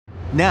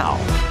Now,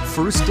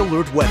 first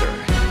alert weather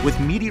with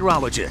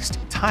meteorologist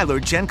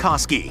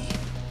Jankoski.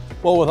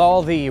 Well, with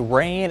all the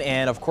rain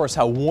and, of course,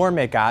 how warm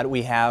it got,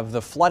 we have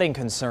the flooding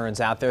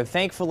concerns out there.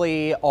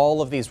 Thankfully,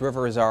 all of these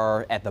rivers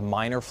are at the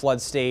minor flood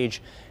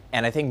stage,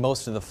 and I think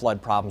most of the flood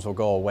problems will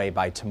go away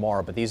by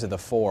tomorrow. But these are the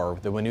four: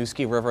 the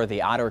Jankoski River,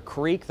 the Otter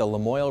Creek, the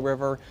Lamoille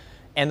River,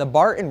 and the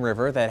Barton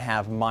River that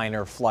have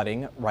minor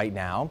flooding right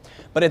now.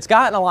 But it's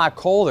gotten a lot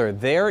colder.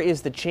 There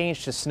is the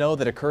change to snow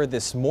that occurred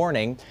this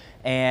morning,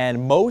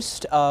 and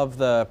most of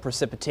the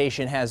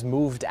precipitation has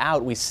moved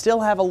out. We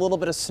still have a little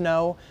bit of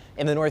snow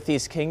in the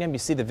Northeast Kingdom. You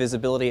see the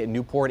visibility at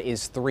Newport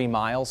is 3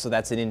 miles, so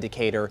that's an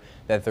indicator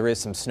that there is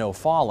some snow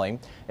falling.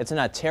 It's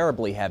not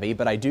terribly heavy,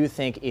 but I do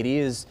think it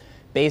is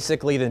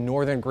basically the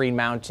northern Green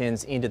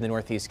Mountains into the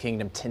Northeast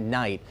Kingdom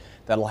tonight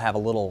that'll have a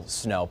little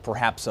snow,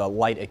 perhaps a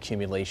light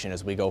accumulation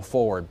as we go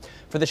forward.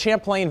 For the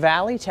Champlain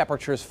Valley,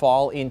 temperatures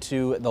fall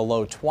into the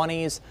low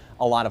 20s,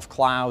 a lot of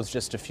clouds,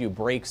 just a few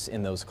breaks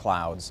in those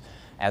clouds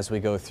as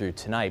we go through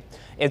tonight.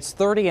 It's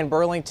 30 in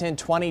Burlington,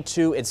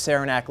 22 at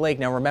Saranac Lake.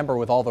 Now remember,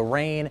 with all the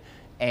rain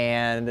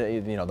and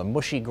the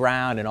mushy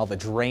ground and all the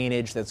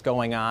drainage that's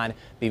going on,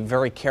 be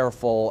very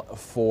careful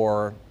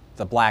for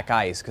the black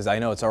ice, because I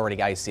know it's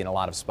already icy in a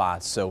lot of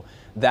spots. So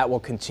that will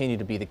continue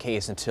to be the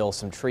case until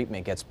some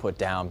treatment gets put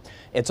down.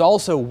 It's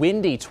also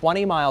windy,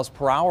 20 miles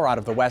per hour out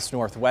of the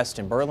west-northwest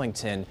in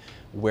Burlington,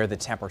 where the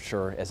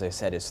temperature, as I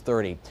said, is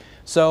 30.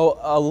 So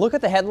look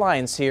at the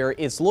headlines here.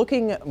 It's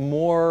looking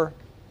more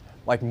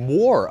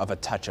of a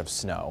touch of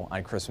snow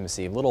on Christmas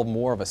Eve, a little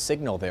more of a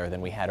signal there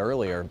than we had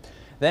earlier.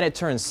 Then it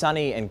turns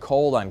sunny and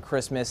cold on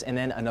Christmas, and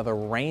then another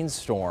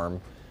rainstorm,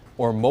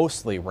 or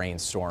mostly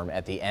rainstorm,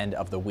 at the end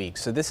of the week.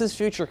 So this is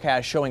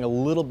Futurecast showing a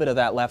little bit of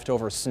that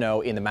leftover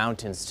snow in the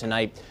mountains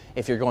tonight.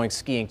 If you're going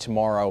skiing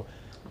tomorrow,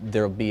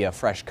 there'll be a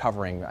fresh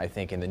covering, I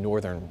think, in the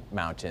northern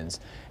mountains.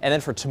 And then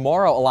for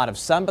tomorrow, a lot of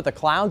sun, but the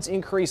clouds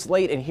increase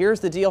late. And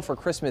here's the deal for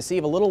Christmas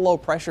Eve. A little low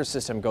pressure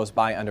system goes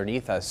by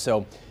underneath us.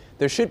 So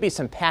there should be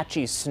some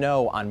patchy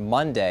snow on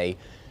Monday.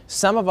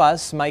 Some of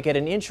us might get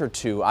an inch or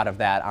two out of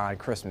that on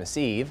Christmas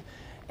Eve.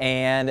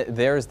 And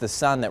there's the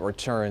sun that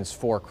returns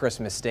for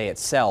Christmas Day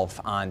itself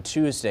on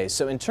Tuesday.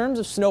 So in terms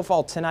of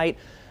snowfall tonight,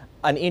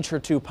 an inch or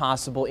two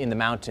possible in the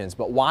mountains.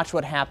 But watch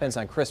what happens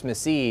on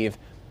Christmas Eve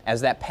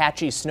as that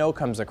patchy snow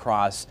comes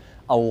across.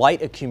 A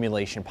light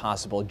accumulation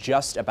possible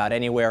just about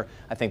anywhere.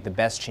 I think the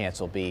best chance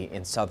will be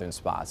in southern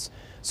spots.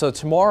 So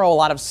tomorrow, a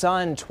lot of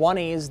sun,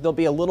 20s. There'll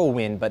be a little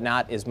wind, but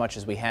not as much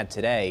as we had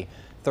today.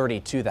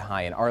 32 the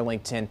high in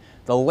Arlington.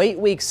 The late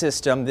week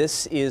system,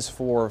 this is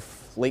for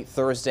late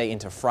Thursday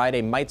into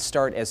Friday, might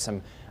start as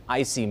some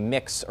icy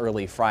mix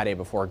early Friday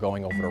before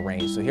going over to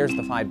rain. So here's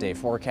the 5-day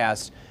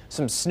forecast.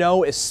 Some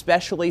snow,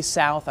 especially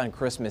south on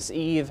Christmas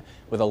Eve,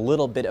 with a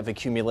little bit of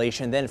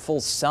accumulation. Then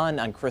full sun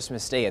on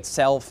Christmas Day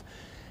itself.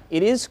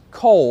 It is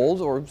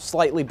cold, or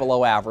slightly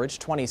below average,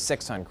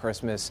 26 on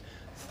Christmas,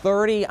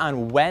 30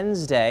 on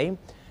Wednesday,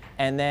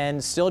 and then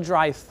still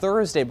dry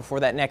Thursday before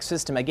that next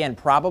system. Again,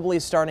 probably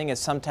starting as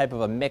some type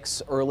of a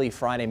mix early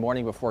Friday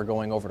morning before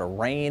going over to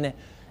rain,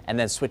 and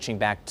then switching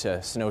back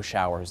to snow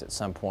showers at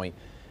some point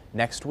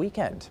next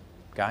weekend.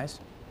 Guys?